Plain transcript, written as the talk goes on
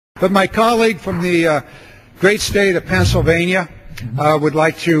But my colleague from the great state of Pennsylvania would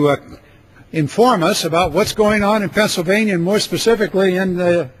like to inform us about what's going on in Pennsylvania, and more specifically in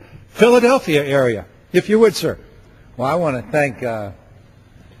the Philadelphia area. If you would, sir. Well, I want to thank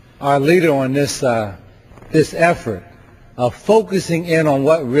our leader on this effort of focusing in on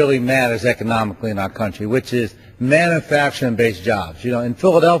what really matters economically in our country, which is manufacturing-based jobs. You know, in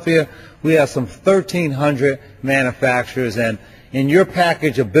Philadelphia, we have some 1,300 manufacturers, and in your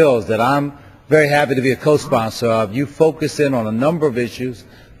package of bills that I'm very happy to be a co-sponsor of, you focus in on a number of issues: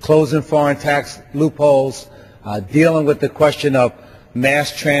 closing foreign tax loopholes, dealing with the question of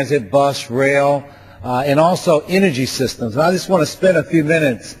mass transit, bus, rail, and also energy systems. And I just want to spend a few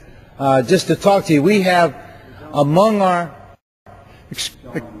minutes just to talk to you. We have among our...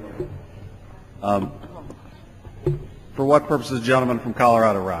 For what purpose does the gentleman from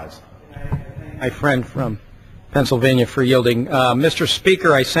Colorado rise? My friend from Pennsylvania for yielding. Mr.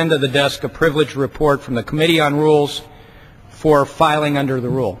 Speaker, I send to the desk a privileged report from the Committee on Rules for filing under the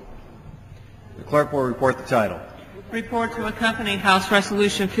rule. The clerk will report the title. Report to accompany House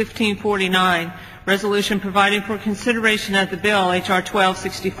Resolution 1549, resolution providing for consideration of the bill, H.R.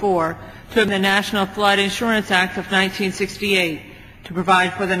 1264, to the National Flood Insurance Act of 1968, to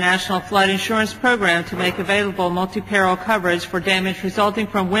provide for the National Flood Insurance Program to make available multi-peril coverage for damage resulting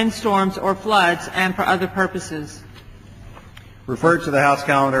from windstorms or floods and for other purposes. Referred to the House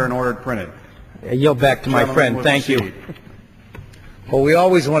calendar and ordered printed. I yield back to my friend. Thank you. Well, we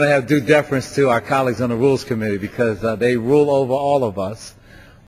always want to have due deference to our colleagues on the Rules Committee because they rule over all of us.